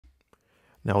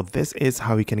Now, this is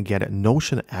how you can get a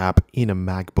Notion app in a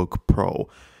MacBook Pro.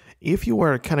 If you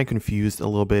were kind of confused a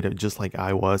little bit, just like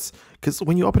I was, because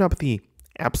when you open up the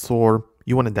App Store,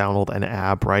 you want to download an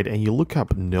app, right? And you look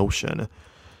up Notion.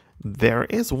 There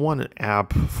is one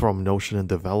app from Notion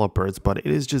developers, but it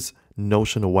is just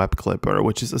Notion Web Clipper,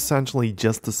 which is essentially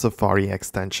just the Safari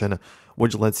extension,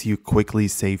 which lets you quickly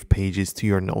save pages to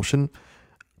your Notion.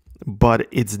 But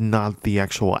it's not the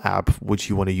actual app which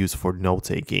you want to use for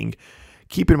note-taking.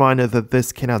 Keep in mind that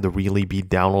this cannot really be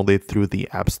downloaded through the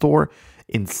App Store.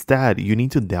 Instead, you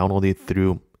need to download it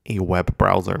through a web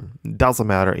browser. Doesn't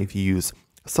matter if you use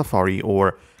Safari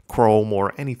or Chrome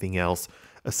or anything else.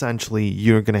 Essentially,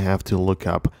 you're going to have to look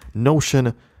up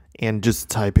Notion and just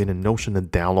type in a Notion and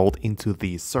download into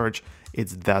the search.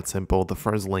 It's that simple. The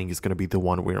first link is going to be the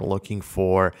one we're looking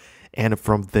for. And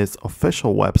from this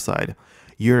official website,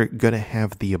 you're going to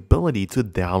have the ability to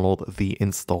download the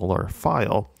installer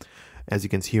file. As you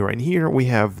can see right here, we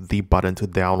have the button to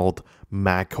download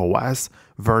macOS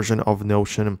version of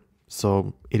Notion.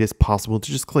 So it is possible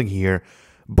to just click here,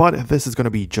 but this is going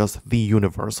to be just the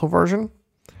universal version.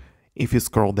 If you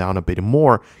scroll down a bit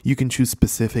more, you can choose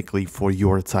specifically for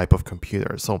your type of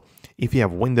computer. So if you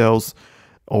have Windows,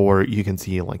 or you can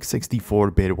see like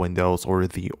 64-bit Windows or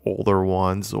the older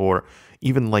ones, or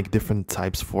even like different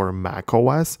types for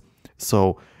macOS.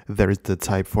 So there's the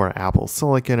type for Apple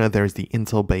Silicon, there's the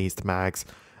Intel-based Macs.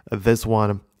 This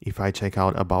one, if I check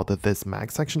out about this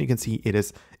Mac section, you can see it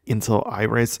is Intel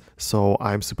Iris. So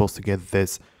I'm supposed to get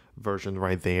this version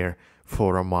right there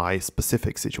for my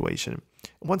specific situation.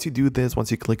 Once you do this,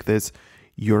 once you click this,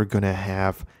 you're gonna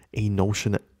have a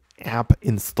Notion app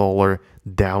installer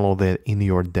downloaded in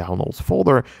your downloads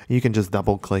folder. You can just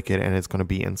double click it and it's going to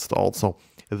be installed. So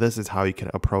this is how you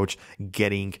can approach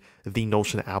getting the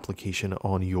Notion application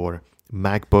on your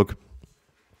MacBook.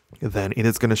 Then it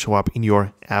is going to show up in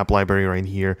your app library right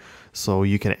here. So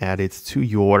you can add it to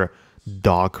your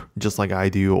dock just like I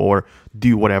do, or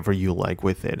do whatever you like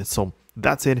with it. So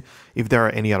that's it. If there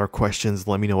are any other questions,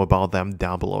 let me know about them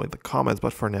down below in the comments.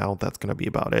 But for now, that's going to be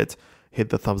about it. Hit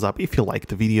the thumbs up if you liked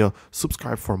the video,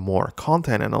 subscribe for more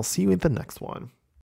content, and I'll see you in the next one.